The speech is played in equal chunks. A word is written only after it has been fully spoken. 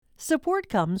Support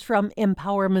comes from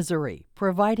Empower Missouri,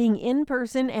 providing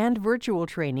in-person and virtual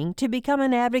training to become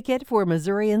an advocate for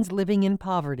Missourians living in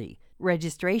poverty.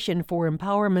 Registration for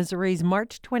Empower Missouri's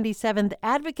March 27th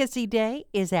Advocacy Day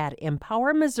is at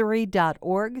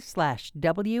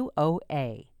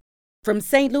empowermissouri.org/WOA. From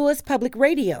St. Louis Public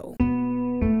Radio,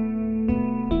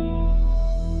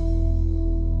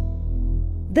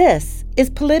 this is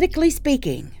Politically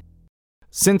Speaking.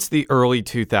 Since the early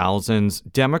 2000s,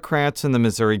 Democrats in the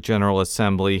Missouri General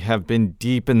Assembly have been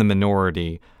deep in the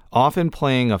minority, often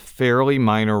playing a fairly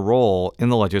minor role in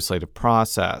the legislative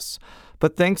process.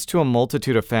 But thanks to a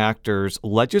multitude of factors,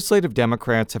 legislative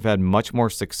Democrats have had much more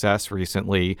success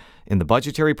recently in the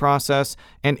budgetary process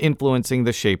and influencing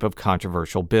the shape of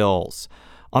controversial bills.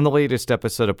 On the latest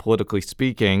episode of Politically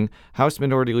Speaking, House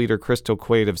Minority Leader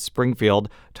Quade of Springfield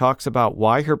talks about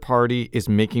why her party is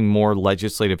making more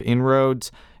legislative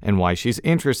inroads and why she's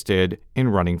interested in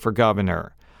running for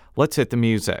governor. Let's hit the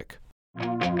music.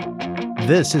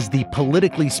 This is the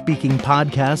Politically Speaking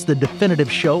podcast, the definitive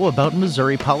show about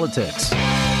Missouri politics.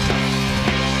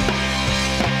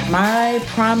 My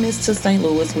promise to St.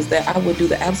 Louis was that I would do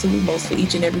the absolute most for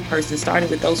each and every person, starting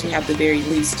with those who have the very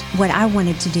least. What I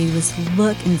wanted to do was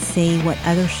look and see what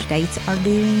other states are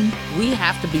doing. We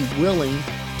have to be willing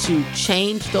to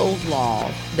change those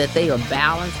laws, that they are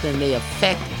balanced and they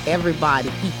affect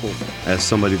everybody equally. As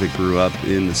somebody that grew up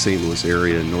in the St. Louis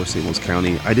area, in North St. Louis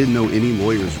County, I didn't know any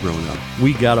lawyers growing up.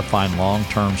 We got to find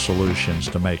long-term solutions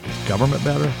to make government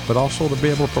better, but also to be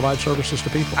able to provide services to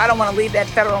people. I don't want to leave that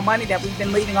federal money that we've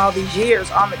been leaving all these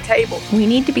years on the table. We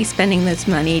need to be spending this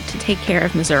money to take care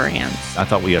of Missourians. I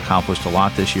thought we accomplished a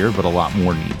lot this year, but a lot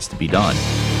more needs to be done.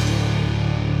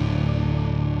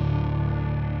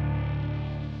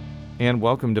 And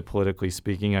welcome to Politically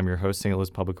Speaking. I'm your host, St.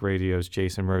 Louis Public Radio's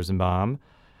Jason Rosenbaum.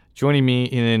 Joining me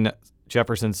in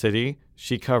Jefferson City,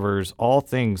 she covers all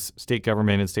things state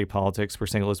government and state politics for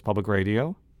St. Louis Public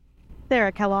Radio.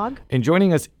 Sarah Kellogg. And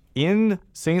joining us in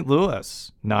St.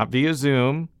 Louis, not via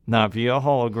Zoom, not via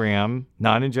hologram,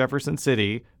 not in Jefferson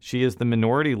City, she is the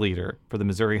minority leader for the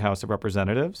Missouri House of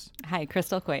Representatives. Hi,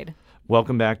 Quade.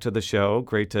 Welcome back to the show.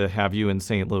 Great to have you in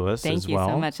St. Louis as well. Thank you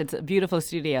so much. It's a beautiful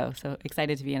studio, so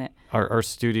excited to be in it. Our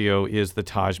studio is the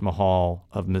Taj Mahal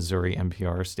of Missouri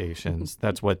NPR stations.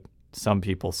 That's what some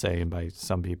people say, and by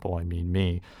some people, I mean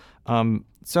me.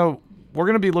 So we're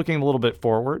going to be looking a little bit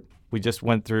forward. We just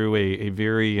went through a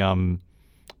very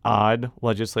odd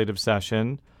legislative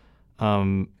session.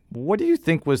 What do you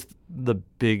think was the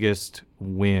biggest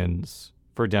wins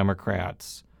for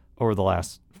Democrats over the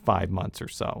last 5 months or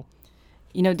so?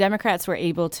 You know, Democrats were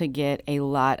able to get a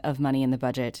lot of money in the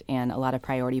budget and a lot of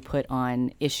priority put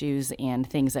on issues and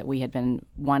things that we had been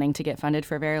wanting to get funded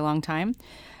for a very long time.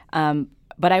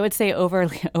 But I would say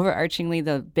overarchingly,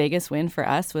 the biggest win for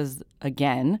us was,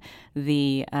 again,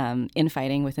 the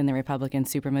infighting within the Republican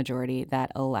supermajority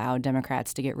that allowed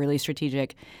Democrats to get really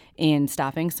strategic in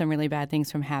stopping some really bad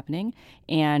things from happening,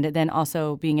 and then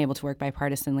also being able to work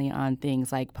bipartisanly on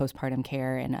things like postpartum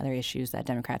care and other issues that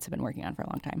Democrats have been working on for a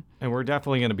long time. And we're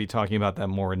definitely going to be talking about that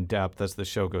more in depth as the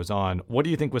show goes on. What do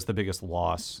you think was the biggest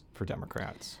loss for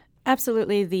Democrats?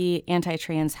 Absolutely. The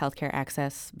anti-trans healthcare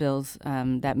access bills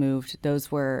that moved,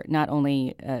 those were not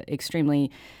only extremely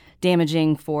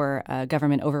damaging for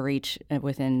government overreach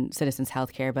within citizens'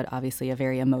 healthcare, but obviously a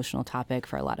very emotional topic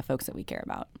for a lot of folks that we care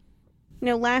about. You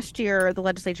know, last year, the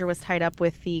legislature was tied up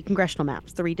with the congressional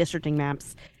maps, the redistricting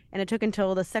maps, and it took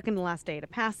until the second to last day to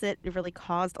pass it. It really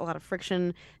caused a lot of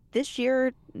friction. This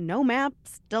year, no map,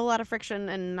 still a lot of friction,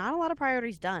 and not a lot of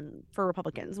priorities done for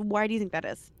Republicans. Why do you think that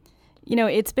is? You know,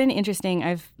 it's been interesting.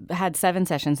 I've had 7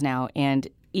 sessions now, and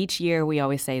each year we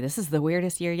always say, this is the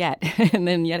weirdest year yet. And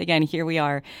then yet again, here we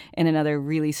are in another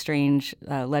really strange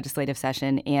legislative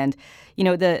session. And, you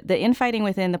know, the infighting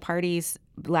within the parties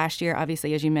last year,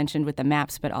 obviously, as you mentioned, with the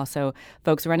maps, but also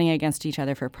folks running against each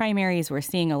other for primaries. We're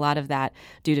seeing a lot of that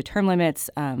due to term limits,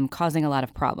 causing a lot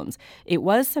of problems. It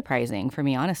was surprising for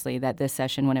me, honestly, that this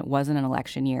session, when it wasn't an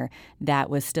election year, that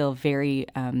was still very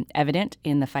evident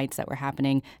in the fights that were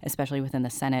happening, especially within the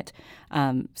Senate.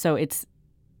 So it's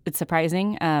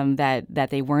surprising that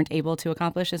they weren't able to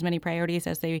accomplish as many priorities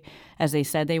as they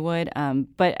said they would.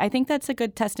 But I think that's a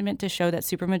good testament to show that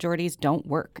supermajorities don't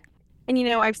work. And, you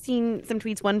know, I've seen some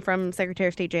tweets, one from Secretary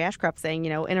of State Jay Ashcroft saying, you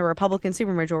know, in a Republican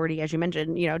supermajority, as you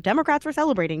mentioned, you know, Democrats were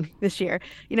celebrating this year.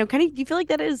 You know, do you feel like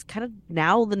that is kind of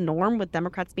now the norm with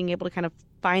Democrats being able to kind of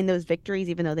find those victories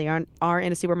even though they are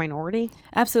in a super minority?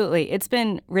 Absolutely. It's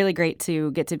been really great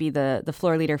to get to be the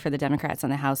floor leader for the Democrats on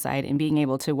the House side and being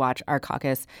able to watch our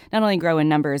caucus not only grow in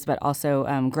numbers, but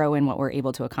also grow in what we're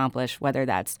able to accomplish, whether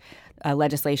that's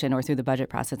legislation or through the budget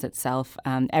process itself.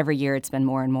 Every year it's been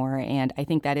more and more. And I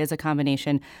think that is a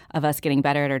combination of us getting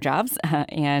better at our jobs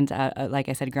and, like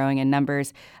I said, growing in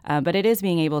numbers. But it is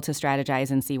being able to strategize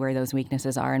and see where those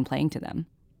weaknesses are and playing to them.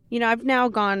 I've now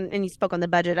gone, and you spoke on the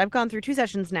budget, I've gone through 2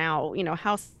 sessions now,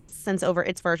 House sends over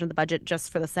its version of the budget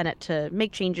just for the Senate to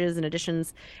make changes and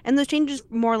additions, and those changes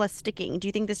more or less sticking. Do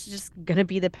you think this is just going to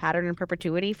be the pattern in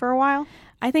perpetuity for a while?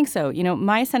 I think so.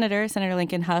 My Senator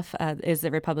Lincoln Hough, is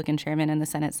the Republican chairman in the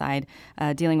Senate side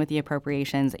dealing with the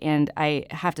appropriations. And I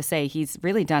have to say, he's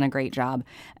really done a great job.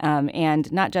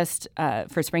 And not just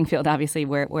for Springfield, obviously,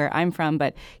 where I'm from,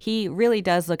 but he really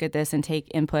does look at this and take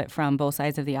input from both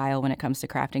sides of the aisle when it comes to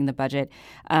crafting the budget.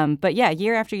 But yeah,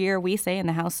 year after year, we say in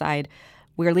the House side,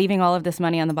 we're leaving all of this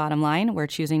money on the bottom line. We're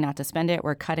choosing not to spend it.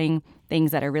 We're cutting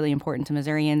things that are really important to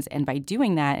Missourians. And by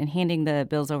doing that and handing the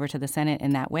bills over to the Senate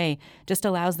in that way, just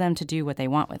allows them to do what they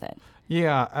want with it.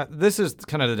 Yeah, this is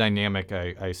kind of the dynamic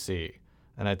I see.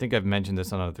 And I think I've mentioned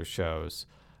this on other shows.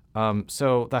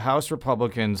 So the House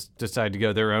Republicans decide to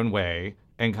go their own way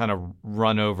and kind of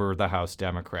run over the House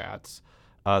Democrats.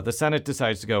 The Senate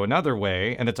decides to go another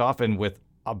way, and it's often with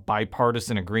a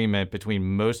bipartisan agreement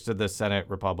between most of the Senate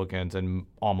Republicans and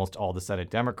almost all the Senate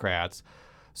Democrats.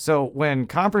 So when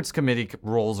conference committee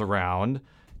rolls around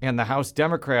and the House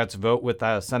Democrats vote with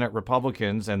the Senate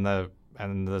Republicans and the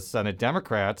Senate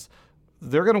Democrats,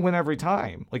 they're going to win every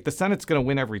time. Like, the Senate's going to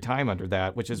win every time under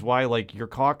that, which is why, like, your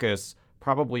caucus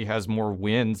probably has more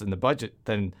wins in the budget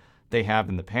than they have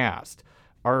in the past.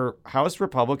 Are House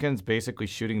Republicans basically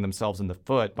shooting themselves in the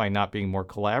foot by not being more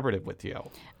collaborative with you?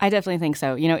 I definitely think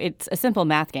so. It's a simple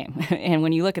math game. And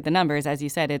when you look at the numbers, as you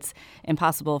said, it's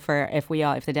impossible for if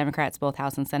the Democrats, both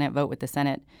House and Senate, vote with the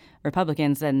Senate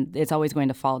Republicans, then it's always going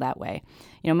to fall that way.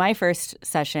 My first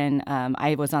session,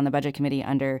 I was on the Budget Committee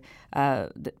under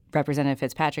Representative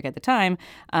Fitzpatrick at the time,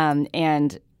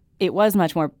 and it was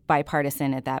much more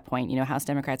bipartisan at that point. House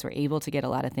Democrats were able to get a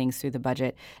lot of things through the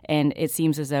budget, and it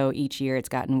seems as though each year it's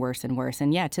gotten worse and worse.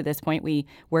 And yeah, to this point, we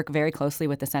work very closely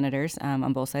with the senators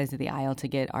on both sides of the aisle to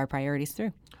get our priorities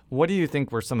through. What do you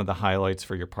think were some of the highlights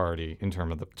for your party in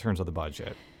terms of the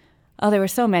budget? Oh, there were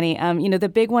so many. The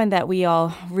big one that we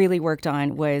all really worked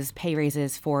on was pay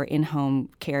raises for in-home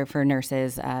care for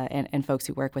nurses and folks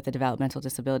who work with the developmental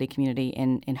disability community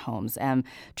in homes.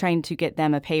 Trying to get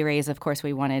them a pay raise. Of course,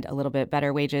 we wanted a little bit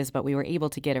better wages, but we were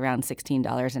able to get around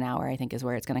 $16 an hour, I think is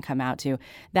where it's going to come out to.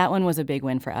 That one was a big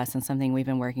win for us and something we've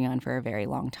been working on for a very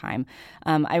long time.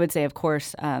 I would say, of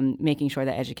course, making sure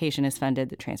that education is funded,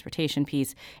 the transportation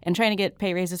piece, and trying to get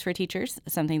pay raises for teachers,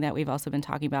 something that we've also been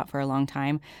talking about for a long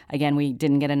time. Again, we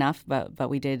didn't get enough, but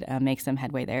we did make some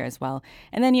headway there as well.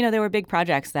 And then, there were big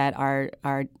projects that our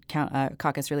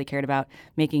caucus really cared about,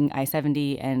 making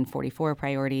I-70 and 44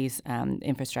 priorities,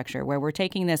 infrastructure, where we're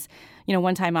taking this,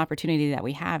 one-time opportunity that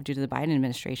we have due to the Biden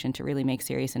administration to really make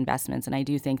serious investments. And I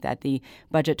do think that the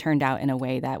budget turned out in a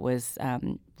way that was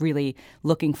really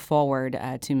looking forward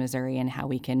to Missouri and how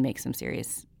we can make some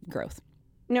serious growth.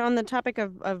 On the topic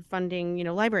of funding,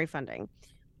 library funding,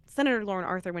 Senator Lauren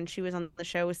Arthur, when she was on the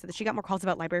show, said that she got more calls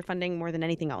about library funding more than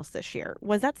anything else this year.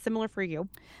 Was that similar for you?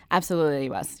 Absolutely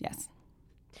was, yes.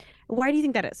 Why do you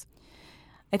think that is?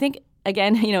 I think,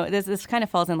 again, this kind of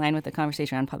falls in line with the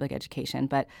conversation on public education,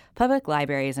 but public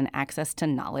libraries and access to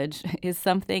knowledge is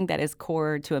something that is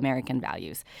core to American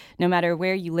values. No matter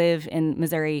where you live in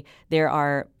Missouri, there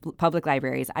are public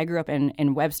libraries. I grew up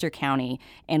in Webster County,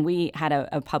 and we had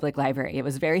a public library. It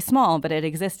was very small, but it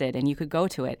existed, and you could go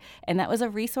to it. And that was a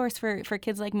resource for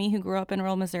kids like me who grew up in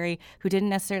rural Missouri who didn't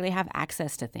necessarily have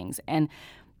access to things. And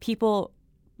people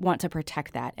want to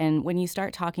protect that. And when you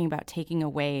start talking about taking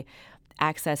away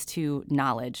access to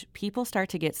knowledge, people start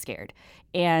to get scared.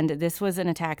 And this was an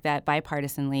attack that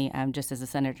bipartisanly, just as the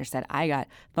senator said, I got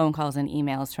phone calls and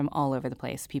emails from all over the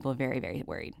place. People very, very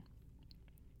worried.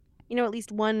 At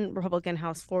least one Republican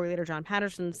House floor leader, John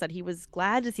Patterson, said he was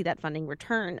glad to see that funding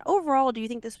return. Overall, do you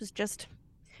think this was just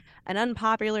an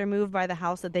unpopular move by the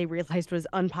House that they realized was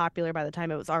unpopular by the time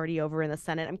it was already over in the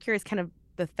Senate? I'm curious kind of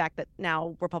the fact that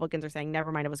now Republicans are saying,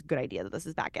 never mind, it was a good idea that this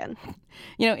is back in.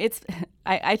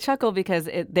 I chuckle because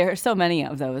there are so many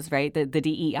of those, right? The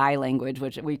DEI language,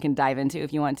 which we can dive into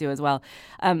if you want to as well.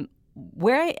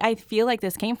 Where I feel like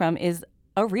this came from is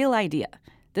a real idea.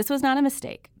 This was not a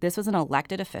mistake. This was an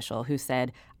elected official who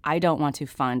said, I don't want to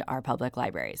fund our public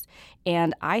libraries.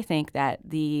 And I think that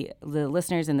the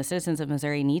listeners and the citizens of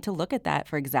Missouri need to look at that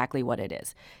for exactly what it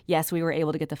is. Yes, we were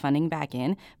able to get the funding back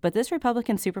in, but this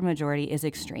Republican supermajority is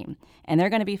extreme. And they're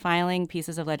going to be filing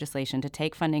pieces of legislation to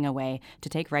take funding away, to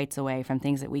take rights away from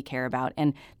things that we care about.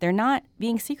 And they're not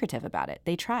being secretive about it.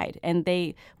 They tried, and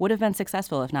they would have been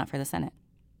successful if not for the Senate.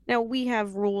 Now, we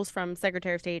have rules from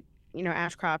Secretary of State,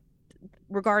 Ashcroft,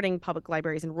 regarding public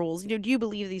libraries and rules. Do you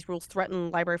believe these rules threaten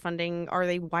library funding? Are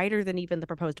they wider than even the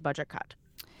proposed budget cut?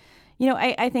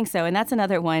 I think so. And that's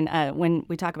another one when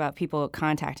we talk about people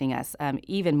contacting us,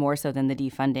 even more so than the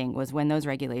defunding, was when those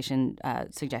regulation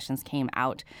suggestions came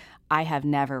out. I have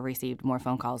never received more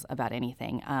phone calls about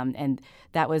anything. And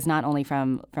that was not only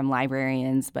from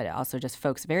librarians, but also just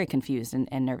folks very confused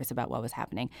and nervous about what was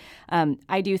happening.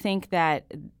 I do think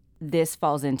that this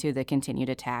falls into the continued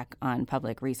attack on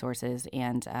public resources,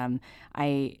 and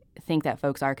I think that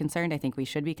folks are concerned. I think we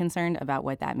should be concerned about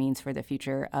what that means for the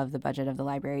future of the budget of the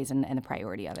libraries and the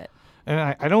priority of it. And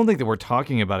I don't think that we're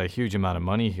talking about a huge amount of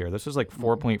money here. This was like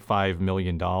 $4.5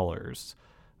 million.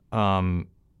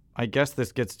 I guess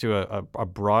this gets to a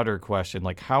broader question,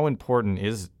 like how important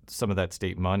is some of that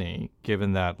state money,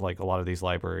 given that like a lot of these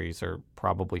libraries are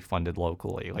probably funded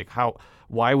locally? Like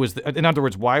in other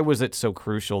words, why was it so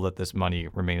crucial that this money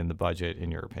remain in the budget,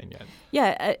 in your opinion?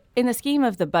 Yeah, in the scheme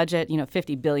of the budget,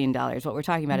 $50 billion, what we're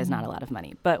talking about is not a lot of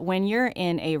money. But when you're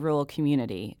in a rural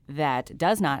community that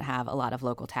does not have a lot of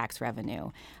local tax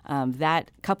revenue,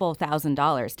 that couple $1,000,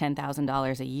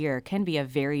 $10,000 a year can be a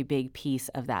very big piece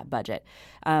of that budget.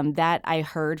 That I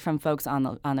heard from folks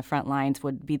on the front lines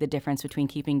would be the difference between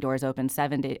keeping doors open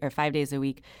 7 days or 5 days a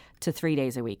week to 3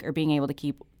 days a week, or being able to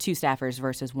keep 2 staffers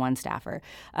versus 1 staffer.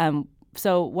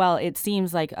 So while it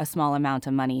seems like a small amount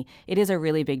of money, it is a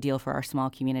really big deal for our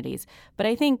small communities. But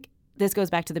I think this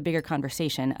goes back to the bigger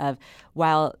conversation of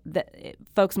while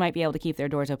folks might be able to keep their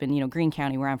doors open, Greene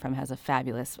County, where I'm from, has a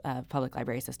fabulous public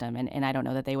library system, and I don't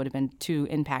know that they would have been too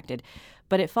impacted.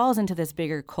 But it falls into this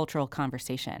bigger cultural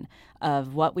conversation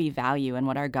of what we value and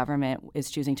what our government is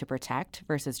choosing to protect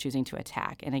versus choosing to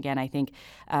attack. And again, I think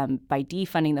by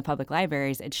defunding the public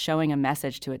libraries, it's showing a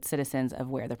message to its citizens of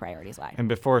where the priorities lie. And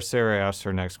before Sarah asks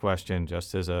her next question,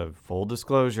 just as a full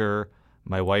disclosure,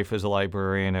 my wife is a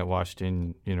librarian at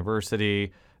Washington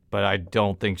University, but I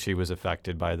don't think she was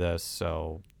affected by this,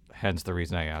 so hence the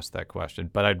reason I asked that question.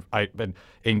 But but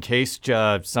in case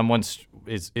someone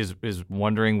is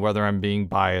wondering whether I'm being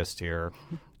biased here,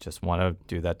 just want to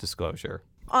do that disclosure.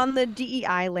 On the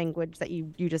DEI language that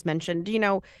you just mentioned,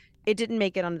 it didn't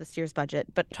make it onto this year's budget,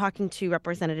 but talking to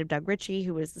Representative Doug Ritchie,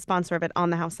 who was the sponsor of it on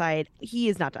the House side, he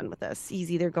is not done with this.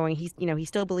 He's either he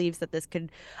still believes that this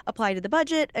could apply to the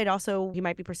budget. It also, he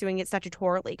might be pursuing it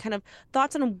statutorily. Kind of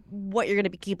thoughts on what you're going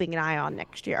to be keeping an eye on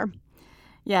next year.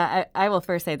 Yeah, I will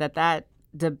first say that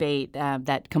debate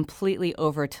that completely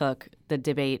overtook the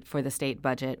debate for the state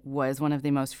budget was one of the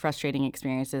most frustrating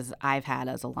experiences I've had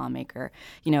as a lawmaker.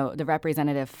 The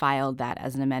representative filed that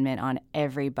as an amendment on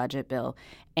every budget bill,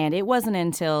 and it wasn't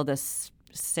until the 6th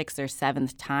or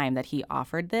 7th time that he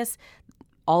offered this,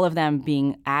 all of them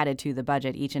being added to the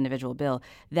budget, each individual bill,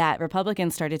 that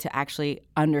Republicans started to actually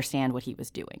understand what he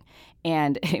was doing.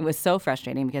 And it was so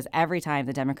frustrating because every time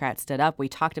the Democrats stood up, we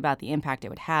talked about the impact it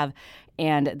would have.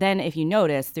 And then if you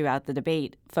notice throughout the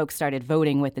debate, folks started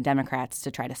voting with the Democrats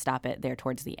to try to stop it there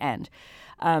towards the end.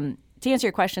 To answer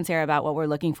your question, Sarah, about what we're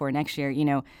looking for next year,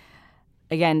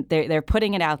 again, they're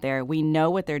putting it out there. We know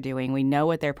what they're doing. We know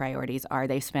what their priorities are.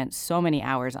 They've spent so many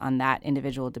hours on that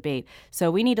individual debate. So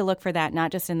we need to look for that,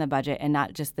 not just in the budget and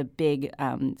not just the big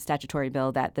statutory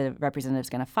bill that the representative is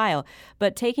going to file,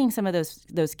 but taking some of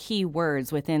those key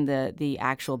words within the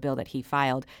actual bill that he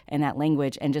filed and that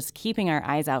language, and just keeping our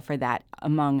eyes out for that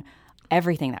among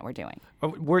everything that we're doing.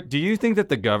 Do you think that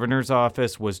the governor's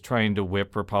office was trying to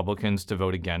whip Republicans to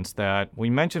vote against that? We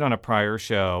mentioned on a prior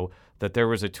show that there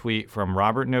was a tweet from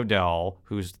Robert Nodell,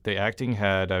 who's the acting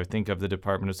head, I think, of the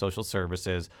Department of Social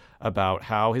Services, about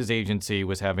how his agency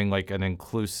was having like an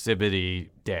inclusivity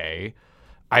day.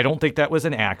 I don't think that was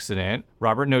an accident.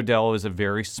 Robert Nodell is a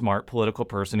very smart political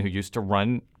person who used to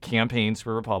run campaigns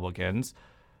for Republicans.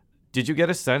 Did you get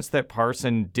a sense that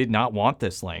Parson did not want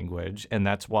this language, and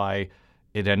that's why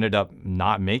it ended up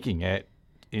not making it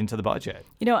into the budget?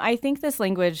 I think this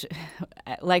language,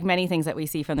 like many things that we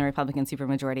see from the Republican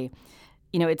supermajority,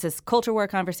 it's this culture war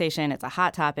conversation. It's a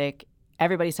hot topic.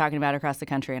 Everybody's talking about it across the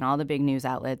country and all the big news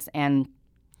outlets, and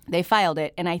they filed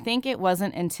it. And I think it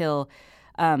wasn't until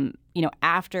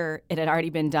after it had already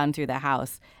been done through the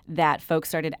House, that folks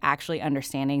started actually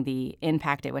understanding the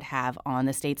impact it would have on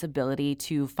the state's ability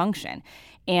to function.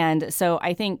 And so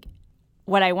I think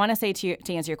what I want to say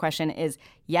to answer your question is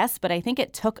yes, but I think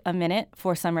it took a minute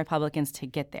for some Republicans to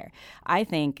get there. I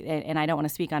think, and I don't want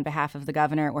to speak on behalf of the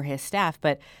governor or his staff,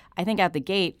 but I think out the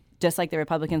gate, just like the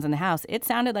Republicans in the House, it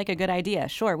sounded like a good idea.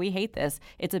 Sure, we hate this.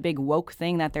 It's a big woke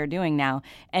thing that they're doing now.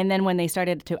 And then when they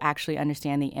started to actually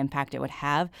understand the impact it would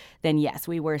have, then yes,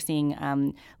 we were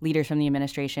seeing leaders from the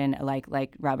administration like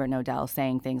Robert Nodell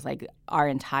saying things like our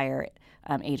entire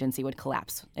agency would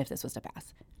collapse if this was to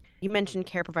pass. You mentioned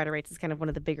care provider rates is kind of one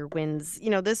of the bigger wins.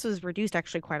 This was reduced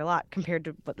actually quite a lot compared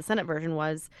to what the Senate version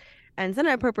was. And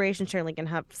Senate Appropriations Chair Lincoln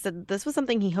Huff said this was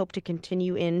something he hoped to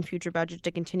continue in future budgets,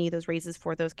 to continue those raises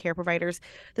for those care providers.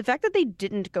 The fact that they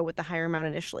didn't go with the higher amount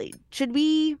initially, should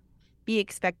we be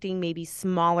expecting maybe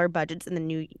smaller budgets in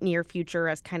the near future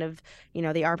as kind of, the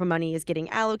ARPA money is getting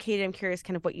allocated? I'm curious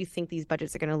kind of what you think these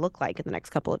budgets are going to look like in the next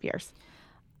couple of years.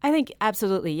 I think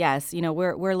absolutely yes.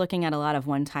 We're looking at a lot of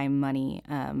one-time money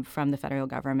from the federal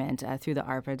government through the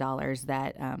ARPA dollars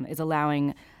that is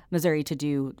allowing Missouri to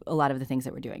do a lot of the things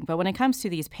that we're doing. But when it comes to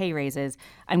these pay raises,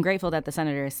 I'm grateful that the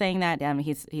senator is saying that.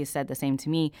 He's said the same to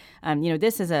me.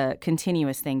 This is a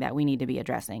continuous thing that we need to be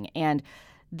addressing. And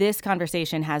this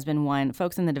conversation has been one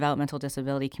folks in the developmental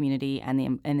disability community and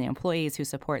the employees who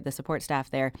support the support staff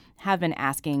there have been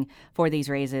asking for these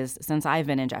raises since I've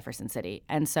been in Jefferson City.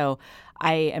 And so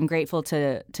I am grateful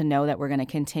to know that we're going to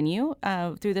continue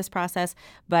through this process.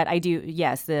 But I do,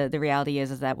 yes, the reality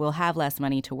is that we'll have less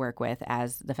money to work with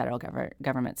as the federal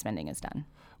government spending is done.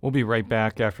 We'll be right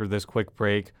back after this quick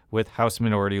break with House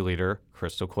Minority Leader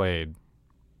Crystal Quade.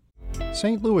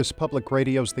 St. Louis Public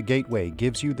Radio's The Gateway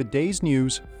gives you the day's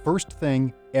news first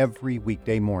thing every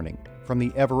weekday morning. From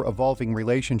the ever-evolving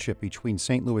relationship between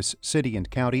St. Louis City and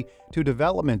County to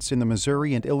developments in the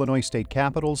Missouri and Illinois state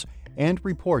capitals and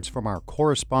reports from our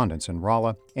correspondents in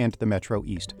Rolla and the Metro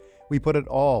East. We put it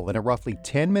all in a roughly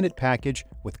 10-minute package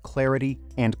with clarity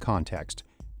and context.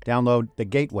 Download The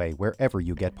Gateway wherever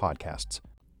you get podcasts.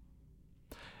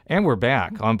 And we're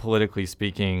back on Politically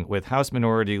Speaking with House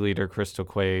Minority Leader Crystal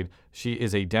Quade. She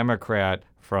is a Democrat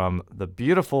from the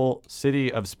beautiful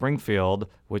city of Springfield,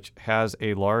 which has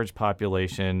a large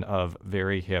population of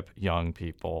very hip young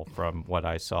people from what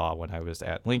I saw when I was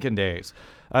at Lincoln Days.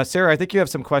 Sarah, I think you have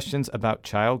some questions about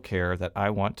childcare that I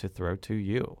want to throw to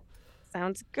you.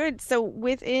 Sounds good. So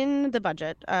within the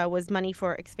budget was money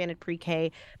for expanded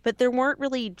pre-K, but there weren't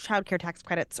really childcare tax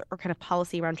credits or kind of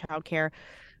policy around childcare.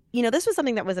 This was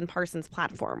something that was in Parsons'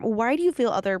 platform. Why do you feel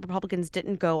other Republicans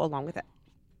didn't go along with it?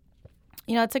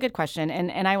 It's a good question.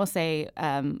 And I will say,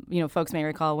 folks may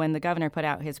recall when the governor put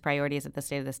out his priorities at the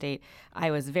State of the State,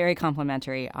 I was very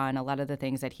complimentary on a lot of the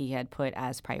things that he had put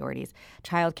as priorities.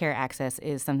 Childcare access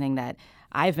is something that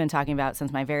I've been talking about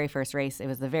since my very first race. It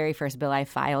was the very first bill I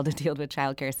filed to deal with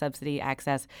childcare subsidy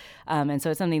access. And so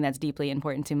it's something that's deeply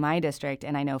important to my district,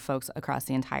 and I know folks across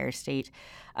the entire state.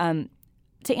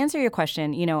 To answer your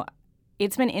question,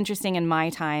 it's been interesting in my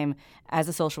time as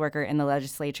a social worker in the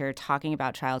legislature talking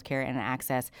about childcare and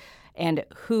access and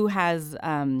who has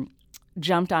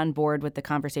jumped on board with the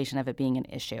conversation of it being an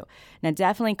issue. Now,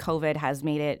 definitely COVID has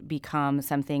made it become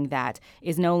something that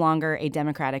is no longer a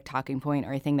Democratic talking point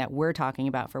or a thing that we're talking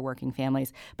about for working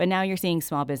families. But now you're seeing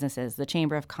small businesses, the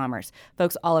Chamber of Commerce,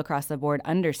 folks all across the board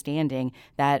understanding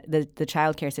that the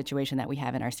childcare situation that we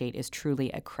have in our state is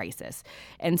truly a crisis.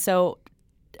 And so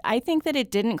I think that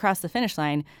it didn't cross the finish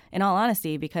line, in all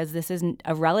honesty, because this is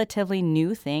a relatively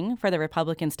new thing for the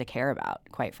Republicans to care about,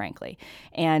 quite frankly.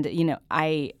 And,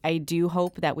 I do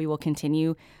hope that we will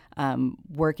continue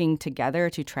working together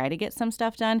to try to get some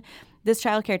stuff done. This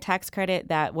child care tax credit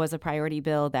that was a priority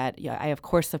bill that I, of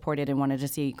course, supported and wanted to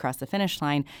see cross the finish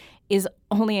line is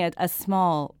only a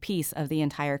small piece of the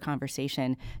entire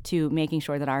conversation to making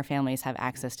sure that our families have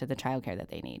access to the child care that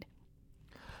they need.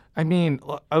 I mean,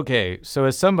 okay, so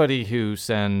as somebody who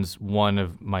sends one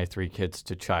of my 3 kids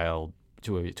to a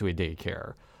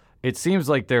daycare, it seems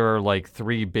like there are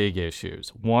 3 big issues.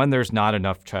 1, there's not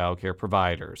enough childcare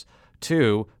providers.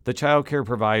 2, the childcare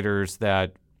providers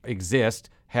that exist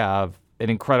have an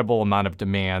incredible amount of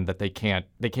demand that they can't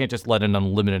just let an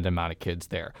unlimited amount of kids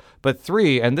there. But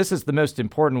 3, and this is the most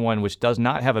important one, which does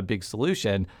not have a big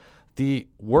solution, the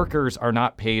workers are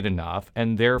not paid enough,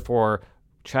 and therefore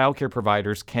childcare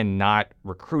providers cannot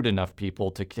recruit enough people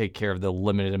to take care of the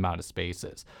limited amount of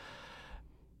spaces.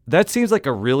 That seems like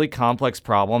a really complex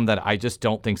problem that I just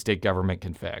don't think state government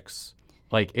can fix.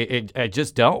 I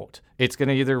just don't. It's going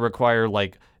to either require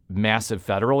massive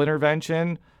federal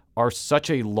intervention are such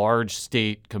a large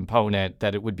state component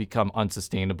that it would become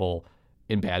unsustainable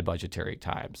in bad budgetary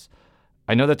times.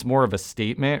 I know that's more of a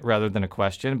statement rather than a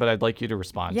question, but I'd like you to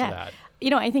respond to that.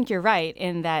 I think you're right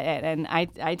in that, and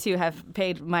I too have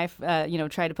paid my,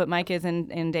 tried to put my kids in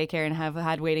daycare and have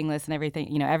had waiting lists and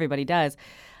everything, everybody does.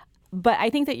 But I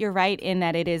think that you're right in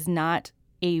that it is not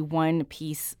a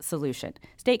one-piece solution.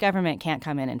 State government can't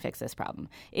come in and fix this problem.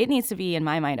 It needs to be, in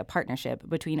my mind, a partnership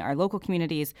between our local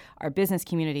communities, our business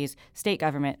communities, state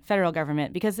government, federal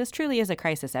government, because this truly is a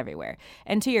crisis everywhere.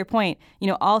 And to your point,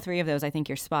 all three of those, I think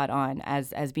you're spot on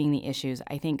as being the issues.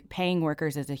 I think paying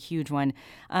workers is a huge one.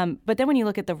 But then when you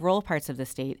look at the rural parts of the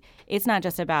state, it's not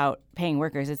just about paying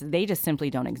workers. They just simply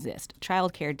don't exist.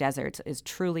 Childcare deserts is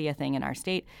truly a thing in our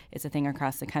state. It's a thing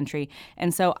across the country.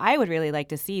 And so I would really like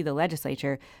to see the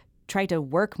legislature try to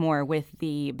work more with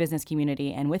the business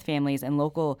community and with families and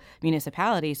local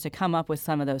municipalities to come up with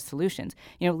some of those solutions.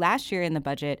 Last year in the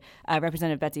budget,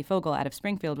 Representative Betsy Fogel out of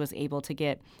Springfield was able to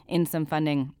get in some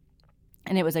funding,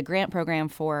 and it was a grant program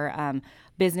for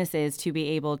businesses to be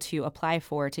able to apply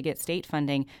for to get state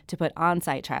funding to put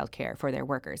on-site childcare for their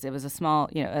workers. It was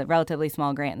a relatively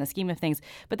small grant in the scheme of things,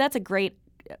 but that's a great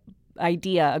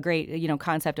idea, a great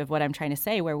concept of what I'm trying to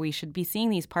say, where we should be seeing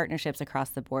these partnerships across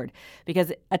the board,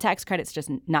 because a tax credit's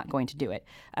just not going to do it.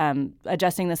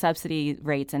 Adjusting the subsidy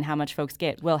rates and how much folks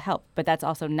get will help, but that's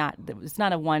also it's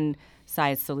not a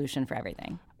one-size solution for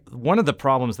everything. One of the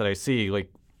problems that I see,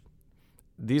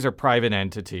 these are private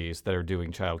entities that are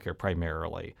doing childcare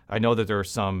primarily. I know that there are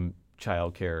some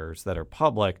childcares that are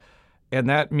public, and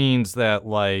that means that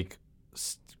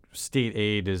state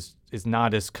aid is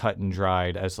not as cut and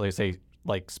dried as, say,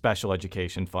 special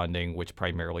education funding, which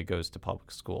primarily goes to public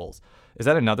schools. Is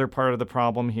that another part of the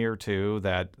problem here, too,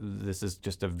 that this is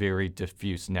just a very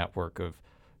diffuse network of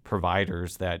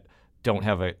providers that don't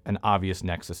have an obvious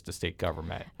nexus to state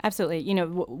government? Absolutely.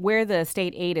 Where the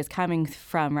state aid is coming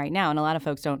from right now, and a lot of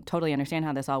folks don't totally understand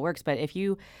how this all works, but if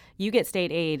you get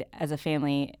state aid as a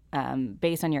family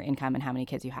based on your income and how many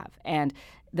kids you have, and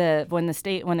when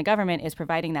the government is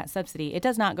providing that subsidy, it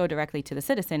does not go directly to the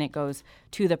citizen. It goes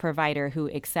to the provider who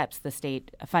accepts the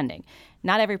state funding.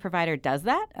 Not every provider does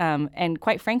that, and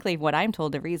quite frankly, what I'm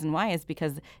told the reason why is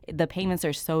because the payments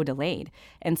are so delayed.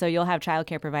 And so you'll have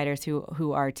childcare providers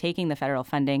who are taking the federal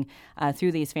funding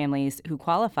through these families who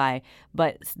qualify,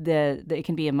 but it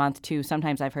can be a month to,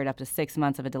 sometimes I've heard up to 6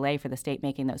 months of a delay for the state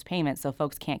making those payments, so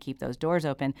folks can't keep those doors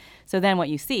open. So then what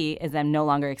you see is them no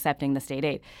longer accepting the state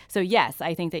aid. So yes,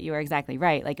 I think that you are exactly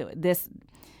right.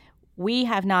 We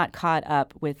have not caught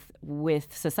up with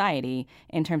society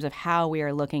in terms of how we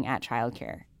are looking at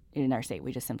childcare in our state.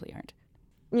 We just simply aren't.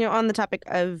 On the topic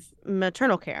of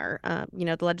maternal care,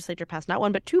 the legislature passed not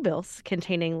one but two bills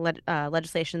containing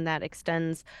legislation that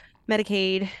extends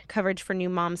Medicaid coverage for new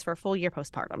moms for a full year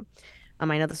postpartum.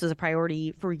 I know this was a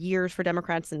priority for years for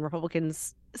Democrats and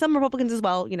Republicans, some Republicans as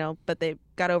well, but they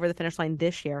got over the finish line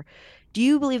this year. Do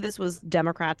you believe this was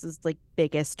Democrats'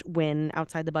 biggest win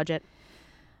outside the budget?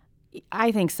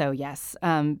 I think so, yes.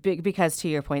 Because to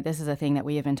your point, this is a thing that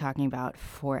we have been talking about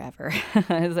forever.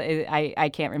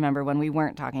 I can't remember when we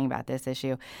weren't talking about this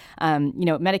issue.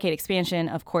 Medicaid expansion,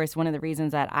 of course, one of the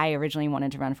reasons that I originally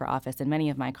wanted to run for office, and many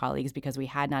of my colleagues, because we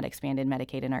had not expanded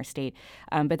Medicaid in our state,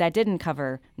 but that didn't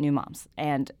cover new moms.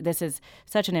 And this is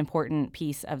such an important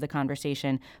piece of the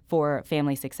conversation for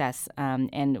family success.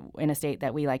 And in a state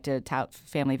that we like to tout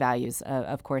family values,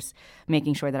 of course,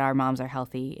 making sure that our moms are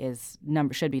healthy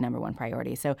should be number one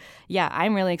priority. So yeah,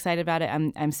 I'm really excited about it.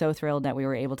 I'm so thrilled that we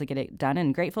were able to get it done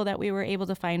and grateful that we were able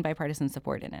to find bipartisan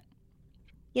support in it.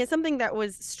 Yeah, something that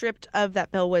was stripped of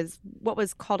that bill was what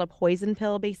was called a poison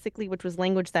pill, basically, which was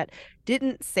language that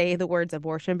didn't say the words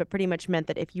abortion, but pretty much meant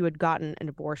that if you had gotten an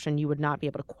abortion, you would not be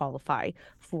able to qualify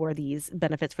for these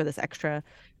benefits, for this extra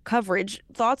coverage.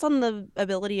 Thoughts on the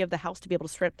ability of the House to be able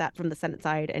to strip that from the Senate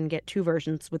side and get two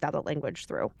versions without that language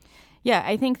through? Yeah,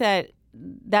 I think that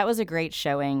was a great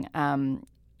showing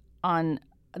on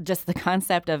just the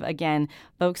concept of, again,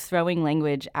 folks throwing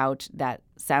language out that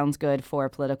sounds good for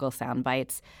political sound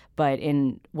bites, but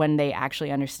when they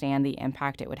actually understand the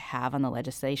impact it would have on the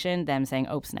legislation, them saying,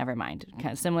 oops, never mind,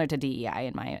 kind of similar to DEI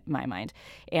in my mind.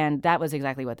 And that was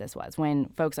exactly what this was. When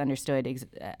folks understood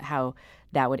how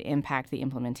that would impact the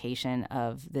implementation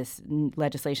of this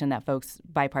legislation that folks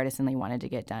bipartisanly wanted to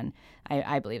get done,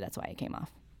 I believe that's why it came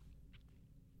off.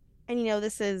 And,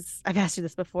 I've asked you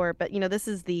this before, but, this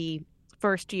is the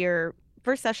first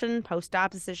session,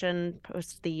 post-Dobbs decision,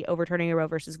 post the overturning of Roe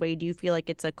versus Wade. Do you feel like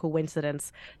it's a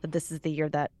coincidence that this is the year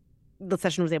that the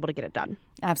session was able to get it done.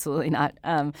 Absolutely not.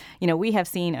 We have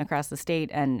seen across the state,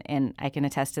 and I can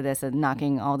attest to this,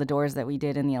 knocking all the doors that we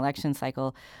did in the election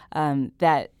cycle,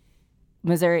 that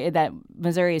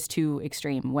Missouri is too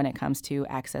extreme when it comes to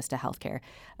access to health care.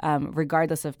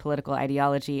 Regardless of political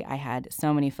ideology, I had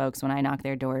so many folks when I knocked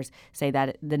their doors say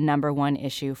that the number one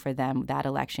issue for them that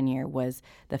election year was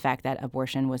the fact that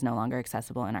abortion was no longer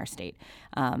accessible in our state.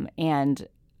 And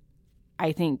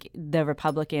I think the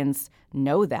Republicans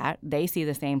know that. They see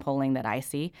the same polling that I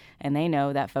see, and they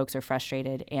know that folks are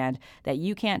frustrated and that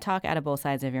you can't talk out of both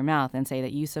sides of your mouth and say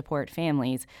that you support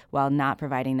families while not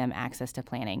providing them access to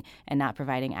planning and not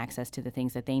providing access to the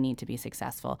things that they need to be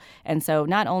successful. And so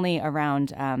not only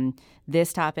around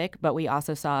this topic, but we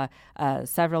also saw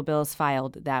several bills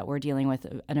filed that were dealing with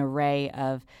an array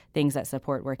of things that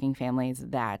support working families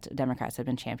that Democrats have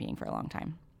been championing for a long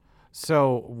time.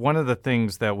 So one of the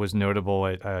things that was notable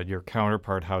at your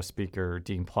counterpart, House Speaker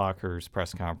Dean Plocker's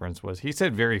press conference was he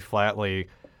said very flatly,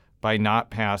 by not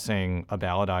passing a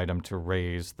ballot item to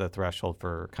raise the threshold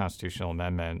for constitutional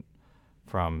amendment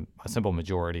from a simple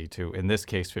majority to, in this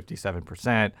case,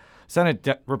 57%,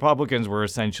 Senate Republicans were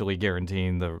essentially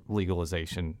guaranteeing the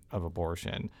legalization of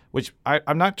abortion, which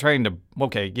I'm not trying to,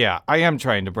 I am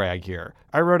trying to brag here.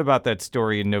 I wrote about that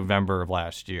story in November of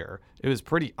last year. It was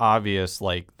pretty obvious,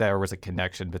 there was a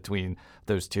connection between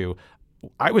those two.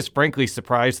 I was frankly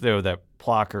surprised, though, that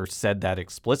Plocker said that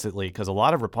explicitly, because a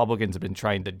lot of Republicans have been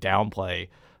trying to downplay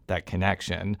that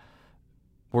connection.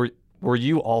 Were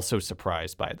you also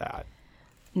surprised by that?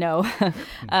 No.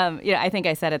 I think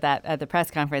I said at the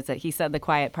press conference that he said the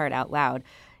quiet part out loud.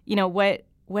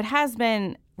 What has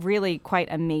been really quite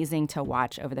amazing to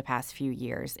watch over the past few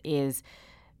years is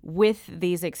with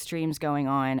these extremes going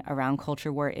on around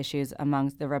culture war issues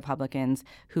amongst the Republicans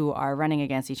who are running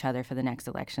against each other for the next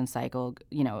election cycle.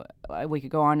 We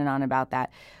could go on and on about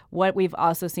that. What we've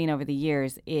also seen over the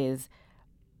years is,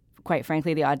 quite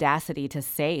frankly, the audacity to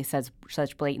say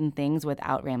such blatant things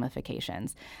without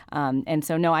ramifications. And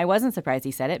so, no, I wasn't surprised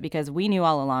he said it, because we knew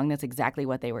all along that's exactly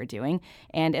what they were doing.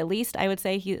 And at least I would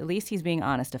say he's being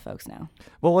honest to folks now.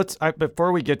 Well,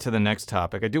 before we get to the next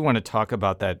topic, I do want to talk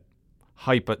about that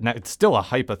it's still a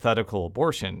hypothetical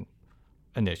abortion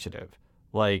initiative.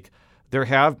 There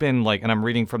have been, and I'm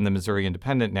reading from the Missouri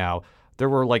Independent now, there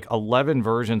were 11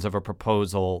 versions of a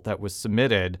proposal that was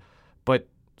submitted, but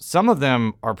some of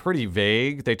them are pretty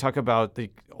vague. They talk about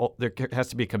there has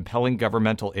to be compelling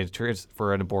governmental interest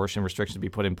for an abortion restriction to be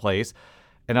put in place.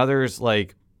 And others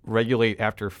regulate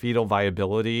after fetal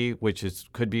viability, which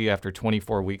could be after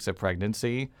 24 weeks of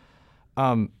pregnancy.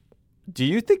 Do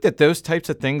you think that those types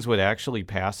of things would actually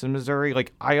pass in Missouri?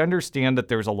 I understand that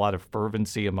there's a lot of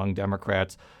fervency among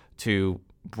Democrats to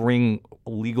bring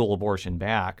legal abortion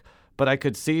back, but I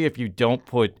could see if you don't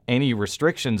put any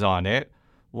restrictions on it,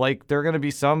 there are going to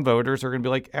be some voters who are going to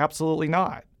be absolutely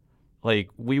not.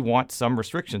 We want some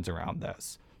restrictions around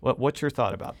this. What's your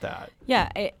thought about that? Yeah,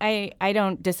 I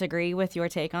don't disagree with your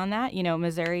take on that.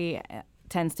 Missouri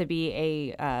tends to be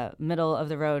a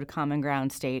middle-of-the-road common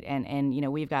ground state,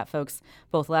 and we've got folks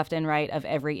both left and right of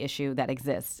every issue that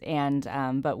exists. And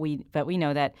but we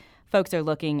know that folks are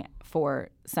looking for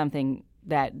something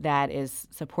that is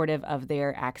supportive of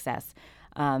their access.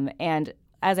 And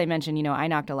as I mentioned, I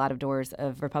knocked a lot of doors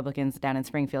of Republicans down in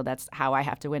Springfield. That's how I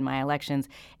have to win my elections.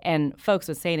 And folks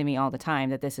would say to me all the time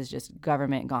that this is just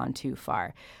government gone too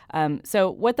far.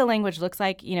 So what the language looks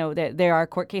like, there are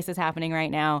court cases happening right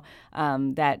now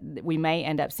that we may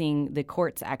end up seeing the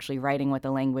courts actually writing what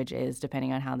the language is,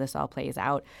 depending on how this all plays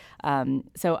out.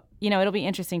 So it'll be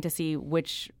interesting to see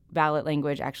which ballot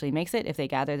language actually makes it, if they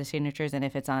gather the signatures, and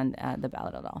if it's on the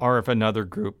ballot at all. Or if another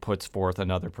group puts forth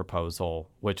another proposal,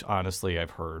 which honestly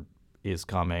I've heard is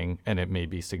coming, and it may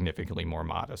be significantly more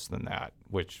modest than that,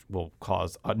 which will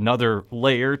cause another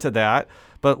layer to that.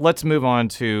 But let's move on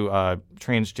to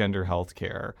transgender health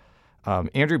care.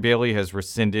 Andrew Bailey has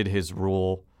rescinded his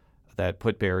rule that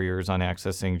put barriers on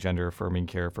accessing gender-affirming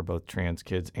care for both trans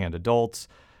kids and adults.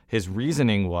 His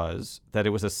reasoning was that it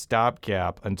was a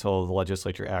stopgap until the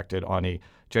legislature acted on a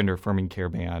gender-affirming care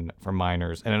ban for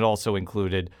minors, and it also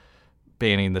included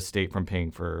banning the state from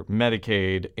paying for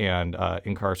Medicaid and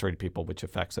incarcerated people, which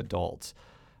affects adults.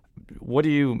 What do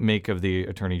you make of the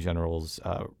Attorney General's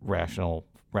rationale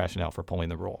for pulling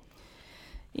the rule?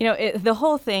 The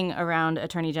whole thing around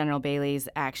Attorney General Bailey's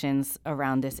actions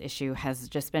around this issue has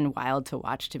just been wild to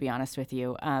watch, to be honest with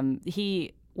you.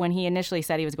 He when he initially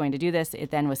said he was going to do this, it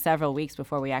then was several weeks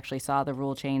before we actually saw the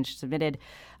rule change submitted.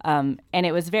 And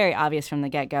it was very obvious from the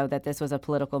get-go that this was a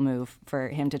political move for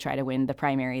him to try to win the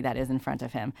primary that is in front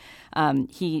of him.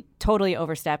 He totally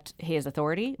overstepped his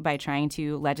authority by trying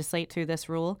to legislate through this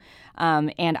rule.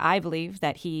 And I believe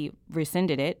that he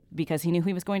rescinded it because he knew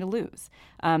he was going to lose.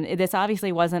 This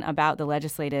obviously wasn't about the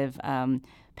legislative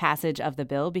passage of the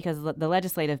bill, because the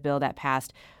legislative bill that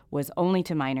passed was only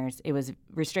to minors. It was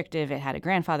restrictive. It had a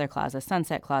grandfather clause, a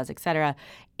sunset clause, et cetera.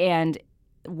 And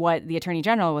what the Attorney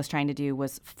General was trying to do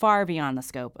was far beyond the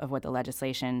scope of what the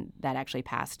legislation that actually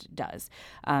passed does.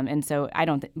 And so I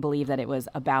don't believe that it was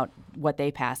about what they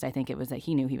passed. I think it was that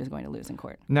he knew he was going to lose in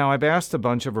court. Now, I've asked a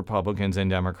bunch of Republicans and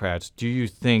Democrats, do you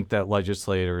think that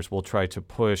legislators will try to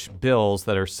push bills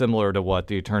that are similar to what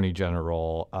the Attorney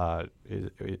General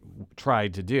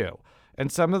tried to do?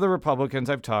 And some of the Republicans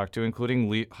I've talked to,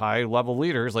 including high-level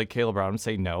leaders like Caleb Brown,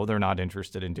 say no, they're not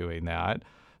interested in doing that.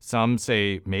 Some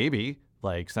say maybe,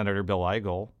 like Senator Bill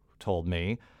Eigel told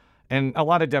me. And a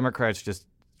lot of Democrats just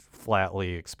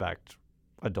flatly expect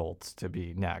adults to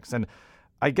be next. And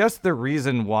I guess the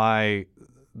reason why,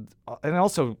 and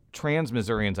also trans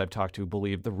Missourians I've talked to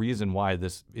believe the reason why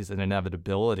this is an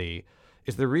inevitability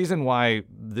is the reason why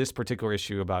this particular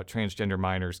issue about transgender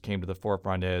minors came to the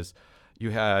forefront is you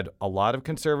had a lot of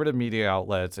conservative media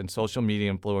outlets and social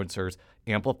media influencers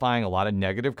amplifying a lot of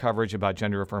negative coverage about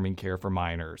gender-affirming care for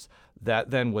minors. That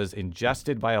then was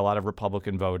ingested by a lot of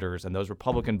Republican voters, and those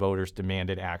Republican voters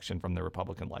demanded action from the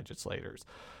Republican legislators.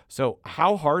 So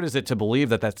how hard is it to believe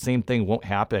that that same thing won't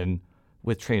happen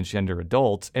with transgender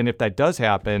adults? And if that does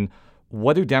happen,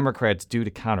 what do Democrats do to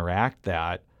counteract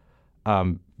that?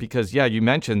 Because, yeah, you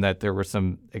mentioned that there were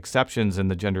some exceptions in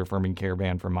the gender-affirming care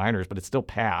ban for minors, but it's still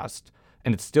passed.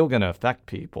 And it's still going to affect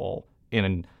people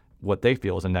in what they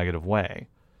feel is a negative way.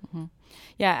 Mm-hmm.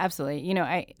 Yeah, absolutely. You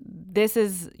know, this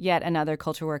is yet another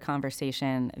culture war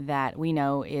conversation that we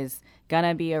know is going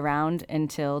to be around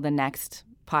until the next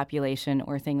population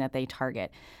or thing that they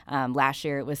target. Last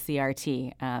year it was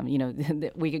CRT. You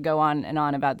know, we could go on and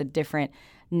on about the different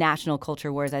national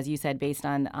culture wars, as you said, based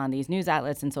on these news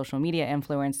outlets and social media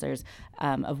influencers,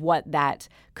 of what that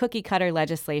cookie cutter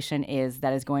legislation is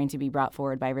that is going to be brought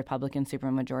forward by Republican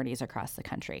supermajorities across the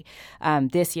country.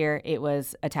 This year, it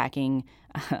was attacking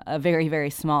a very, very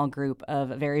small group of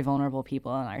very vulnerable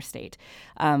people in our state.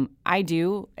 I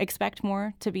do expect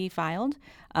more to be filed.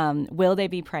 Will they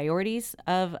be priorities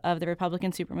of the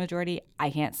Republican supermajority? I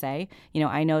can't say. You know,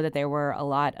 I know that there were a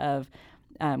lot of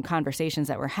conversations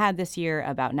that were had this year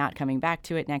about not coming back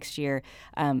to it next year.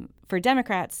 For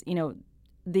Democrats, you know,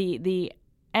 the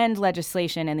end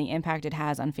legislation and the impact it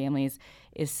has on families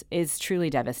is truly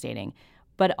devastating.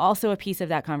 But also a piece of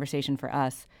that conversation for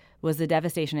us was the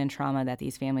devastation and trauma that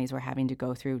these families were having to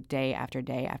go through day after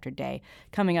day after day,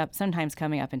 sometimes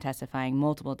coming up and testifying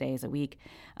multiple days a week.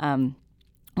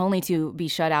 Only to be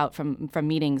shut out from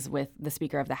meetings with the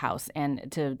Speaker of the House and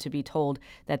to be told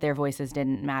that their voices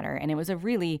didn't matter. And it was a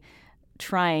really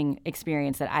trying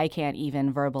experience that I can't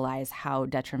even verbalize how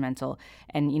detrimental.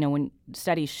 And, you know, when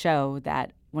studies show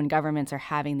that when governments are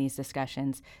having these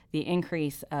discussions, the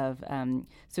increase of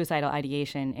suicidal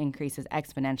ideation increases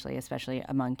exponentially, especially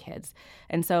among kids.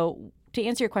 And so to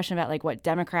answer your question about like what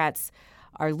Democrats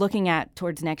are looking at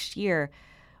towards next year,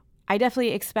 I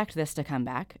definitely expect this to come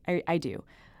back. I do.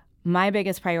 My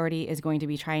biggest priority is going to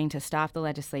be trying to stop the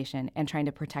legislation and trying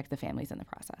to protect the families in the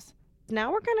process.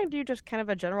 Now we're going to do just kind of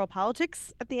a general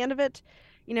politics at the end of it.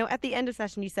 You know, at the end of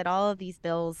session, you said all of these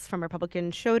bills from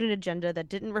Republicans showed an agenda that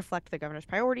didn't reflect the governor's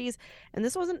priorities, and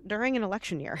this wasn't during an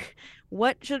election year.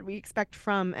 What should we expect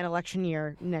from an election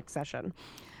year next session?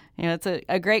 You know, it's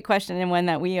a great question, and one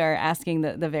that we are asking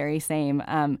the very same.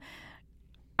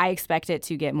 I expect it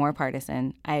to get more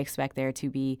partisan. I expect there to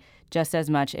be just as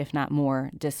much, if not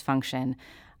more, dysfunction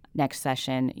next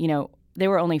session. You know, there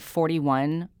were only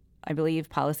 41, I believe,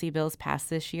 policy bills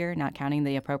passed this year, not counting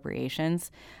the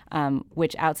appropriations,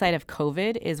 which outside of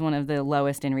COVID is one of the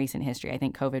lowest in recent history. I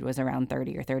think COVID was around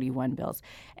 30 or 31 bills.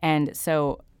 And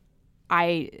so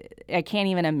I can't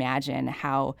even imagine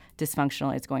how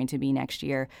dysfunctional it's going to be next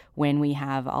year when we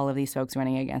have all of these folks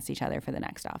running against each other for the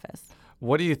next office.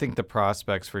 What do you think the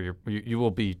prospects for you will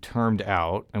be termed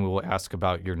out, and we will ask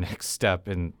about your next step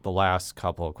in the last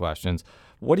couple of questions.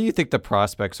 What do you think the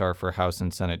prospects are for House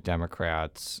and Senate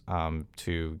Democrats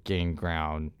to gain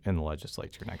ground in the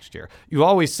legislature next year? You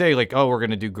always say, like, oh, we're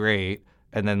going to do great,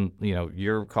 and then, you know,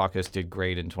 your caucus did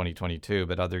great in 2022,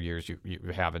 but other years you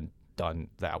haven't done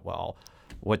that well.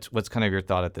 What's kind of your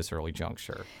thought at this early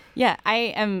juncture? Yeah, I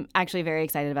am actually very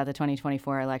excited about the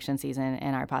 2024 election season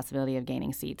and our possibility of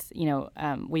gaining seats. You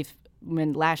know, we've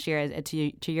when last year,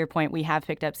 to your point, we have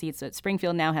picked up seats. So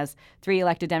Springfield now has 3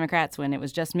 elected Democrats when it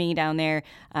was just me down there.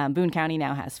 Boone County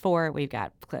now has 4. We've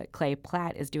got Clay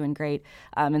Platt is doing great.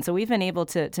 And so we've been able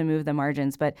to move the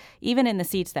margins. But even in the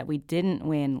seats that we didn't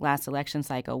win last election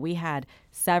cycle, we had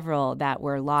several that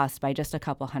were lost by just a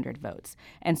couple hundred votes.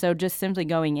 And so just simply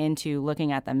going into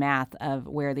looking at the math of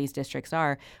where these districts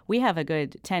are, we have a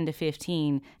good 10 to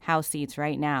 15 House seats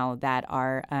right now that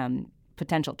are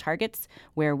potential targets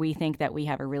where we think that we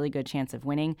have a really good chance of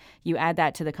winning. You add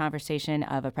that to the conversation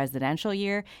of a presidential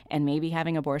year and maybe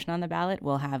having abortion on the ballot.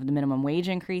 We'll have the minimum wage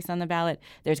increase on the ballot.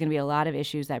 There's going to be a lot of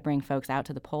issues that bring folks out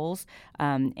to the polls.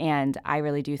 And I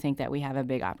really do think that we have a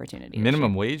big opportunity.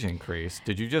 Minimum wage increase.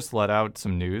 Did you just let out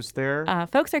some news there?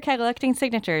 Folks are collecting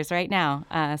signatures right now.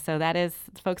 So that is,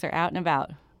 folks are out and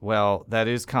about. Well, that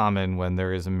is common when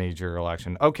there is a major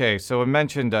election. Okay, so I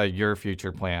mentioned your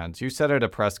future plans. You said at a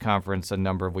press conference a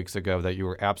number of weeks ago that you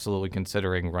were absolutely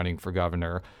considering running for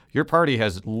governor. Your party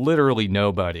has literally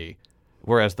nobody,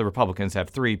 whereas the Republicans have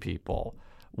 3 people.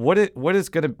 What is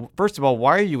going to, first of all,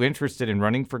 why are you interested in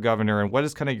running for governor, and what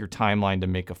is kind of your timeline to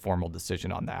make a formal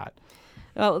decision on that?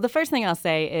 Well, the first thing I'll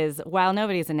say is, while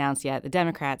nobody's announced yet, the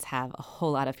Democrats have a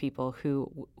whole lot of people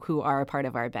who are a part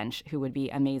of our bench who would be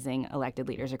amazing elected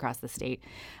leaders across the state.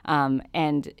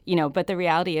 But the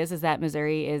reality is that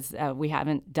Missouri is, we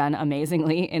haven't done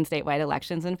amazingly in statewide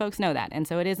elections, and folks know that. And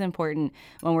so it is important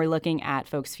when we're looking at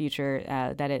folks' future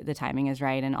that the timing is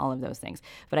right and all of those things.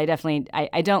 But I definitely,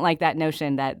 I don't like that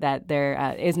notion that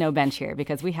there is no bench here,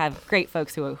 because we have great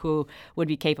folks who would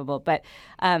be capable. But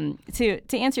to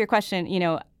answer your question,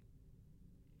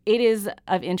 it is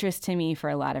of interest to me for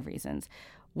a lot of reasons.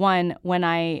 One, when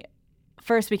I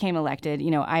first became elected,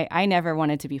 I never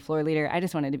wanted to be floor leader. I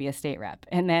just wanted to be a state rep.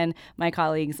 And then my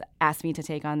colleagues asked me to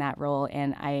take on that role,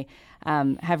 and I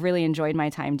have really enjoyed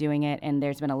my time doing it. And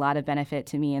there's been a lot of benefit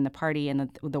to me and the party and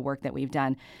the work that we've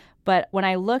done. But when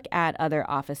I look at other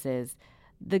offices,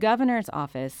 the governor's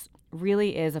office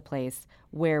really is a place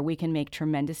where we can make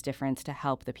tremendous difference to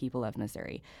help the people of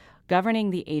Missouri. Governing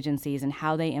the agencies and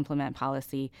how they implement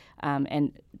policy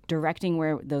and directing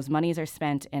where those monies are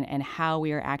spent and how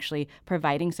we are actually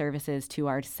providing services to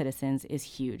our citizens is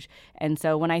huge. And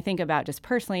so when I think about just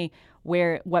personally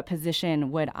what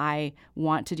position would I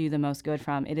want to do the most good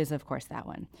from, it is, of course, that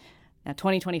one. Now,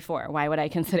 2024, why would I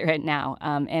consider it now?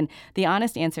 And the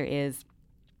honest answer is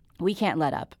we can't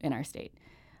let up in our state.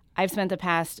 I've spent the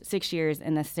past 6 years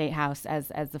in the state house as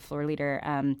the floor leader.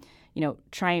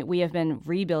 We have been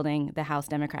rebuilding the House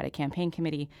Democratic Campaign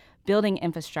Committee, building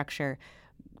infrastructure,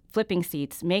 flipping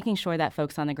seats, making sure that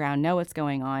folks on the ground know what's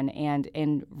going on, and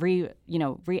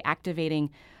reactivating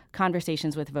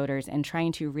conversations with voters and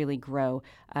trying to really grow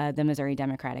the Missouri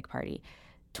Democratic Party.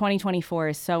 2024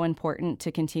 is so important to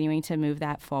continuing to move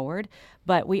that forward.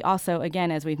 But we also,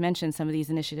 again, as we've mentioned, some of these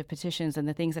initiative petitions and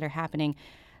the things that are happening,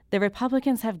 the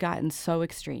Republicans have gotten so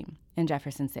extreme in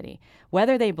Jefferson City.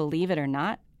 Whether they believe it or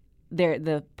not,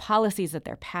 the policies that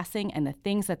they're passing and the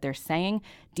things that they're saying,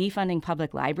 defunding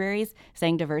public libraries,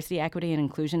 saying diversity, equity, and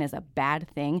inclusion is a bad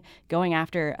thing, going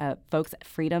after folks'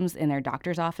 freedoms in their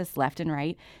doctor's office left and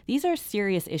right. These are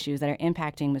serious issues that are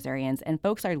impacting Missourians, and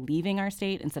folks are leaving our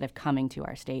state instead of coming to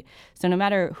our state. So no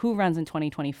matter who runs in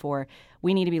 2024,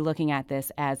 we need to be looking at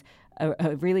this as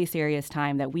a really serious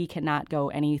time that we cannot go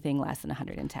anything less than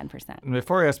 110%.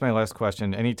 Before I ask my last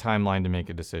question, any timeline to make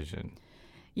a decision?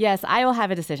 Yes, I will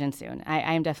have a decision soon.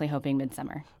 I am definitely hoping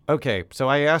midsummer. Okay, so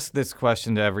I ask this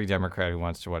question to every Democrat who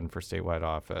wants to run for statewide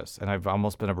office, and I've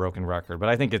almost been a broken record, but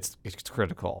I think it's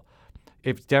critical.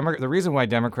 The reason why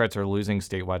Democrats are losing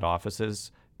statewide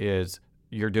offices is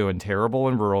you're doing terrible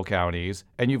in rural counties,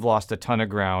 and you've lost a ton of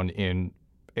ground in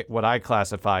what I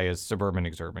classify as suburban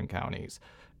exurban counties.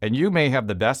 And you may have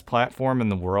the best platform in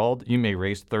the world. You may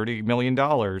raise $30 million.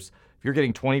 If you're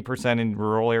getting 20% in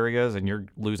rural areas and you're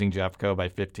losing Jeffco by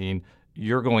 15,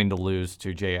 you're going to lose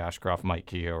to Jay Ashcroft, Mike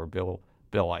Keogh, or Bill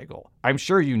Eigel. I'm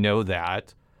sure you know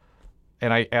that.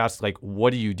 And I asked, what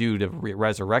do you do to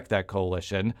resurrect that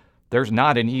coalition? There's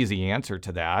not an easy answer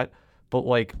to that. But,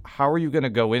 how are you going to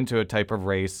go into a type of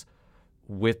race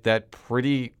with that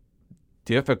pretty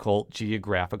difficult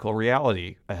geographical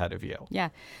reality ahead of you? Yeah,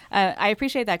 I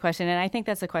appreciate that question. And I think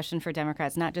that's a question for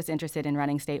Democrats, not just interested in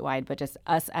running statewide, but just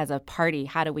us as a party.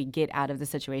 How do we get out of the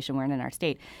situation we're in our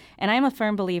state? And I'm a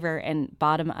firm believer in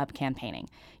bottom-up campaigning.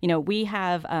 We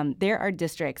have, there are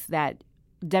districts that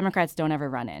Democrats don't ever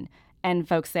run in. And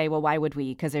folks say, well, why would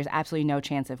we? Because there's absolutely no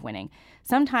chance of winning.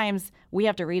 Sometimes we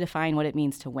have to redefine what it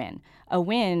means to win. A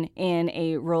win in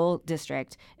a rural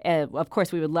district, of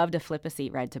course, we would love to flip a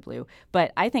seat red to blue,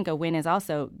 but I think a win is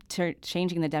also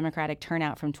changing the Democratic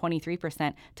turnout from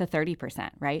 23% to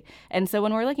 30%, right? And so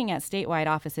when we're looking at statewide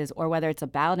offices, or whether it's a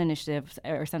ballot initiative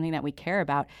or something that we care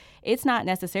about, it's not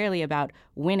necessarily about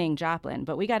winning Joplin,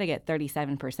 but we got to get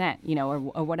 37%,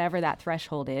 or whatever that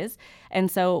threshold is. And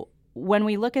so when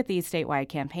we look at these statewide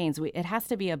campaigns, it has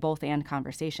to be a both-and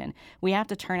conversation. We have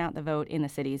to turn out the vote in the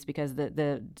cities because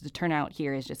the turnout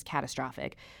here is just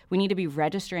catastrophic. We need to be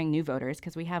registering new voters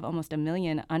because we have almost 1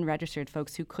 million unregistered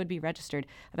folks who could be registered,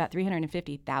 about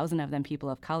 350,000 of them people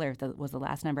of color, that was the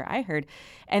last number I heard.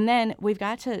 And then we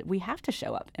have to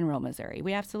show up in rural Missouri.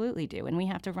 We absolutely do. And we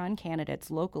have to run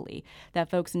candidates locally that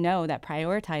folks know that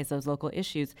prioritize those local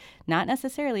issues, not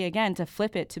necessarily, again, to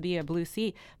flip it to be a blue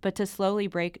seat, but to slowly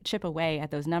chip away at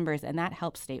those numbers, and that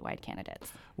helps statewide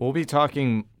candidates. We'll be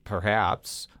talking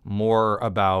perhaps more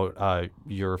about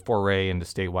your foray into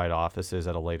statewide offices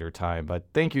at a later time, but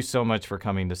thank you so much for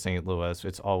coming to St. Louis.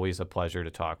 It's always a pleasure to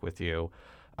talk with you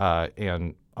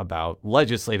and about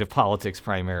legislative politics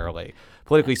primarily.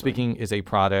 Politically Speaking is a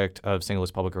product of St.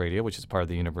 Louis Public Radio, which is part of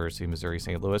the University of Missouri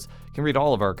St. Louis. You can read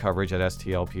all of our coverage at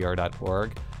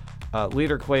stlpr.org.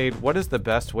 Leader Quade, what is the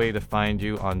best way to find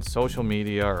you on social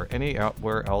media or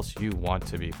anywhere else you want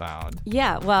to be found?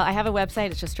 Yeah, well, I have a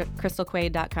website. It's just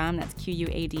crystalquade.com. That's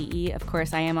Quade. Of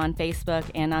course, I am on Facebook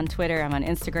and on Twitter. I'm on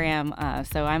Instagram.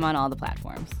 So I'm on all the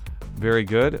platforms. Very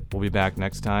good. We'll be back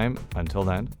next time. Until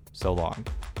then, so long.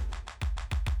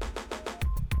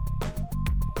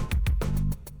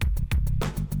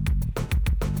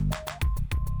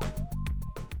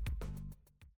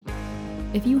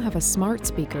 If you have a smart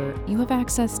speaker, you have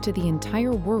access to the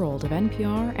entire world of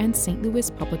NPR and St. Louis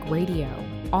Public Radio.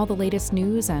 All the latest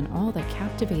news and all the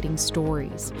captivating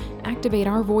stories. Activate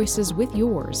our voices with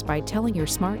yours by telling your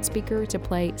smart speaker to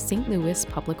play St. Louis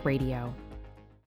Public Radio.